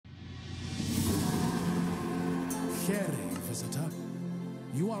Visitor,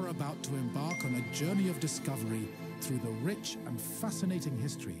 you are about to embark on a journey of discovery through the rich and fascinating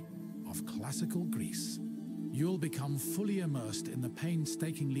history of classical Greece. You'll become fully immersed in the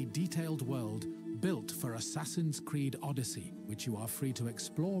painstakingly detailed world built for Assassin's Creed Odyssey, which you are free to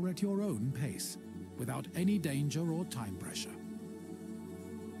explore at your own pace, without any danger or time pressure.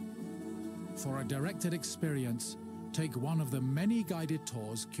 For a directed experience, take one of the many guided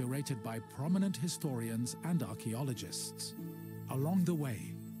tours curated by prominent historians and archaeologists. Along the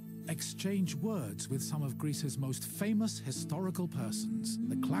way, exchange words with some of Greece's most famous historical persons.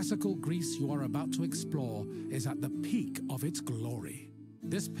 The classical Greece you are about to explore is at the peak of its glory.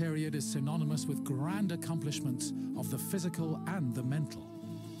 This period is synonymous with grand accomplishments of the physical and the mental.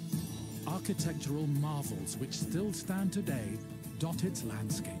 Architectural marvels which still stand today dot its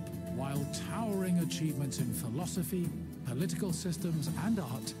landscape, while towering achievements in philosophy, political systems, and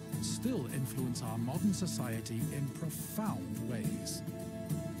art still influence our modern society in profound ways.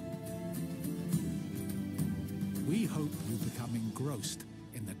 We hope you become engrossed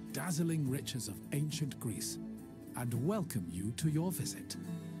in the dazzling riches of ancient Greece and welcome you to your visit.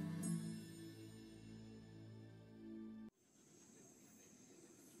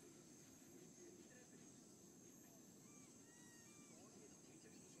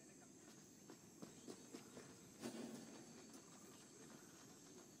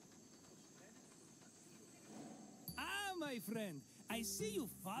 My friend, I see you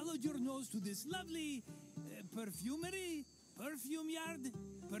followed your nose to this lovely perfumery, perfume yard,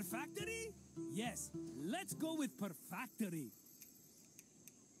 perfactory? Yes, let's go with perfactory.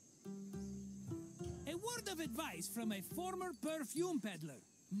 A word of advice from a former perfume peddler.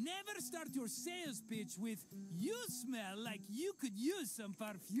 Never start your sales pitch with, "You smell like you could use some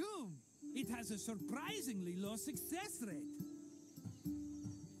perfume." It has a surprisingly low success rate.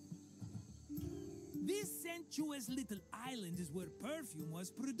 This sensuous little island is where perfume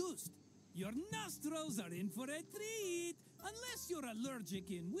was produced. Your nostrils are in for a treat, unless you're allergic,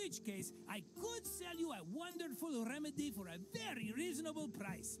 in which case I could sell you a wonderful remedy for a very reasonable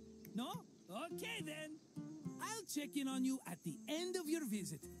price. No? Okay then. I'll check in on you at the end of your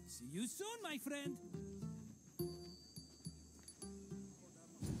visit. See you soon, my friend.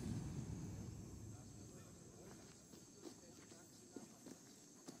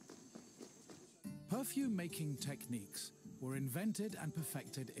 Perfume-making techniques were invented and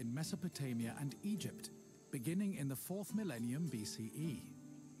perfected in Mesopotamia and Egypt, beginning in the 4th millennium BCE.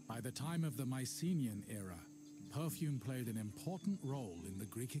 By the time of the Mycenaean era, perfume played an important role in the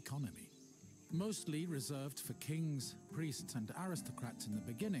Greek economy. Mostly reserved for kings, priests, and aristocrats in the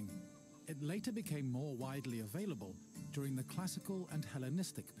beginning, it later became more widely available during the classical and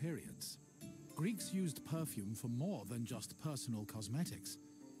Hellenistic periods. Greeks used perfume for more than just personal cosmetics.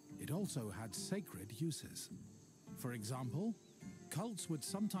 It also had sacred uses. For example, cults would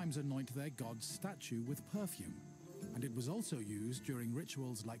sometimes anoint their god's statue with perfume, and it was also used during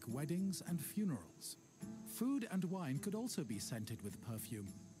rituals like weddings and funerals. Food and wine could also be scented with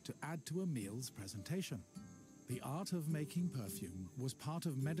perfume to add to a meal's presentation. The art of making perfume was part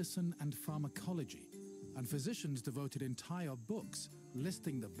of medicine and pharmacology, and physicians devoted entire books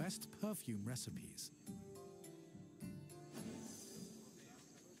listing the best perfume recipes.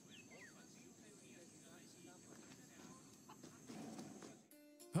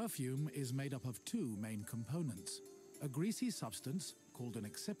 Perfume is made up of two main components: a greasy substance, called an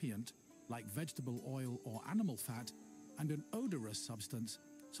excipient, like vegetable oil or animal fat, and an odorous substance,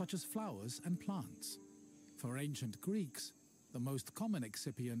 such as flowers and plants. For ancient Greeks, the most common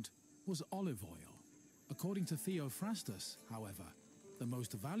excipient was olive oil. According to Theophrastus, however, the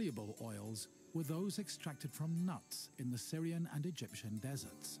most valuable oils were those extracted from nuts in the Syrian and Egyptian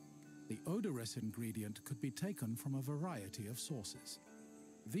deserts. The odorous ingredient could be taken from a variety of sources.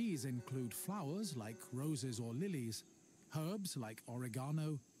 These include flowers like roses or lilies, herbs like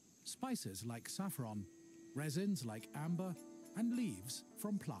oregano, spices like saffron, resins like amber, and leaves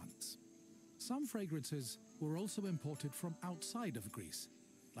from plants. Some fragrances were also imported from outside of Greece,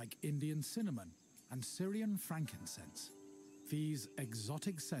 like Indian cinnamon and Syrian frankincense. These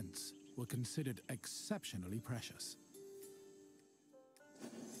exotic scents were considered exceptionally precious.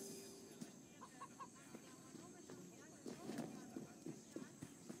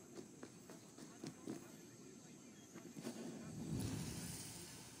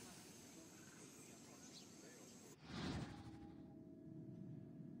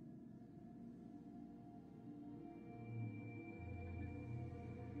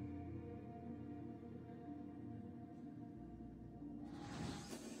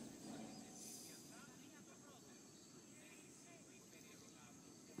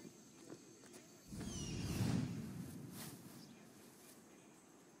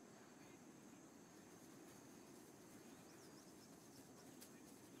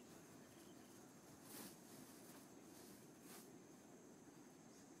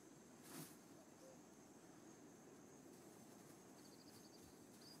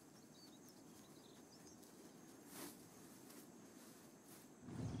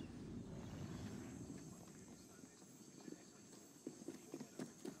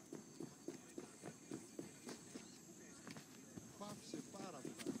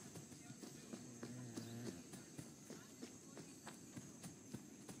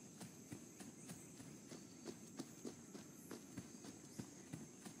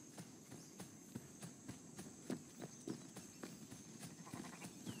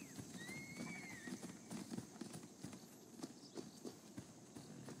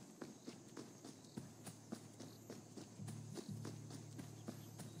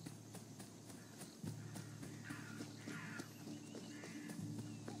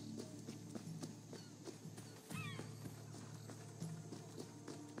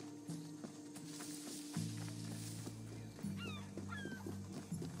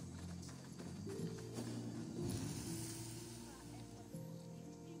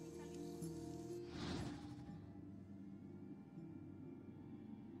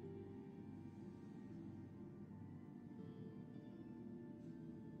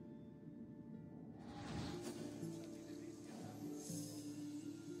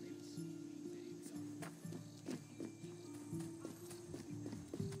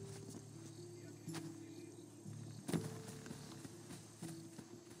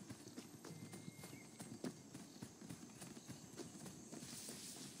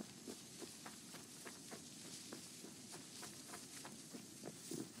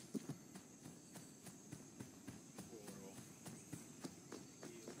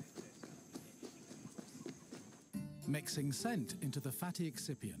 Mixing scent into the fatty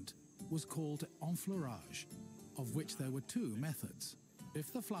excipient was called enfleurage, of which there were two methods.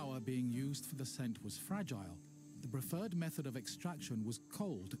 If the flower being used for the scent was fragile, the preferred method of extraction was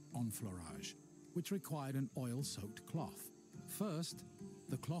cold enfleurage, which required an oil-soaked cloth. First,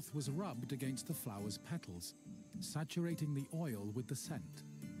 the cloth was rubbed against the flower's petals, saturating the oil with the scent.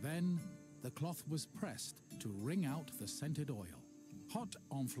 Then, the cloth was pressed to wring out the scented oil. Hot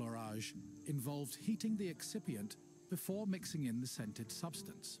enfleurage involved heating the excipient before mixing in the scented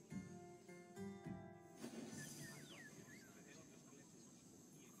substance.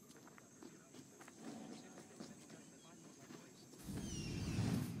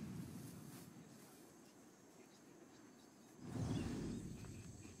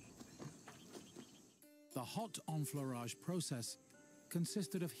 The hot enfleurage process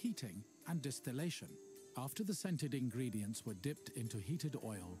consisted of heating and distillation. After the scented ingredients were dipped into heated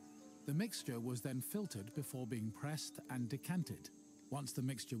oil, the mixture was then filtered before being pressed and decanted. Once the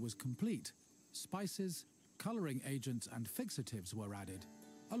mixture was complete, spices, coloring agents and fixatives were added,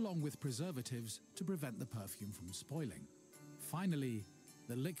 along with preservatives to prevent the perfume from spoiling. Finally,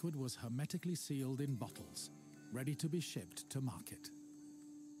 the liquid was hermetically sealed in bottles, ready to be shipped to market.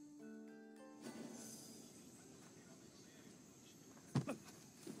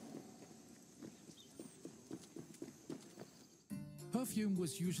 Perfume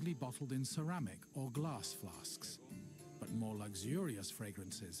was usually bottled in ceramic or glass flasks, but more luxurious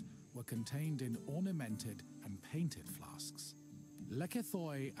fragrances were contained in ornamented and painted flasks.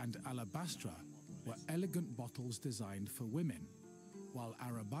 Lekythoi and alabastra were elegant bottles designed for women, while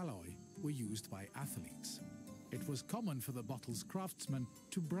arabaloi were used by athletes. It was common for the bottle's craftsmen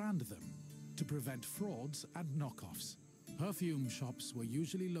to brand them to prevent frauds and knockoffs. Perfume shops were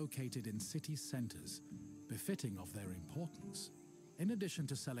usually located in city centers, befitting of their importance. In addition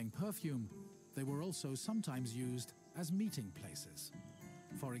to selling perfume, they were also sometimes used as meeting places.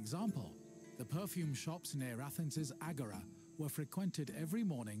 For example, the perfume shops near Athens's Agora were frequented every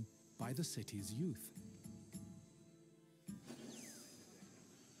morning by the city's youth.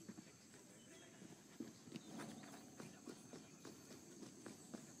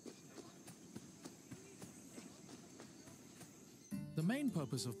 The main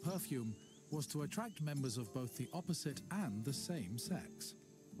purpose of perfume was to attract members of both the opposite and the same sex.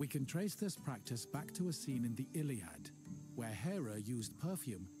 We can trace this practice back to a scene in the Iliad, where Hera used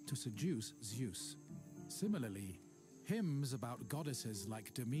perfume to seduce Zeus. Similarly, hymns about goddesses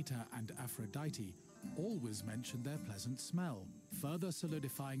like Demeter and Aphrodite always mention their pleasant smell, further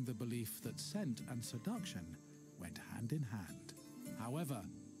solidifying the belief that scent and seduction went hand in hand. However,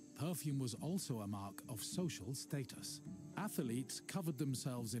 perfume was also a mark of social status. Athletes covered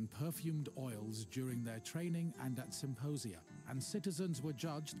themselves in perfumed oils during their training and at symposia, and citizens were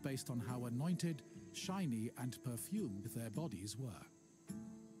judged based on how anointed, shiny, and perfumed their bodies were.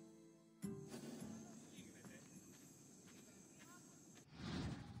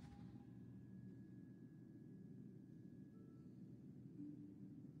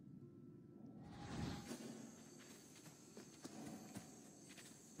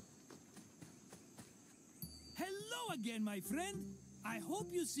 Hello again, my friend. I hope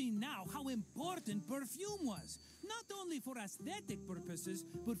you see now how important perfume was, not only for aesthetic purposes,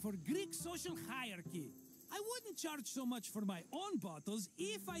 but for Greek social hierarchy. I wouldn't charge so much for my own bottles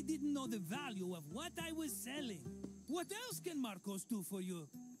if I didn't know the value of what I was selling. What else can Markos do for you?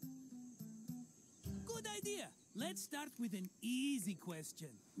 Good idea. Let's start with an easy question.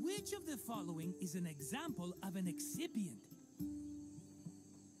 Which of the following is an example of an excipient?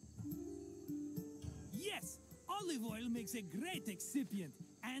 Yes! Olive oil makes a great excipient,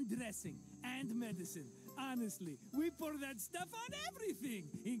 and dressing, and medicine. Honestly, we pour that stuff on everything,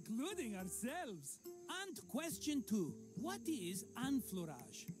 including ourselves. And question 2. What is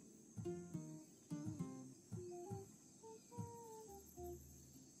enfleurage?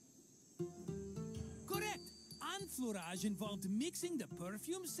 Correct! Enfleurage involved mixing the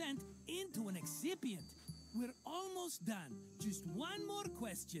perfume scent into an excipient. We're almost done. Just one more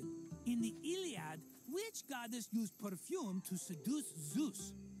question. In the Iliad, which goddess used perfume to seduce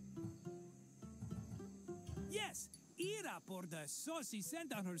Zeus? Yes, Hera poured a saucy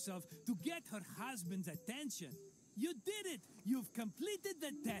scent on herself to get her husband's attention. You did it! You've completed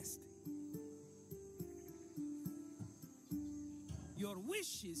the test. Your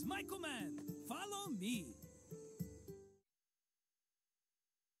wish is my command. Follow me.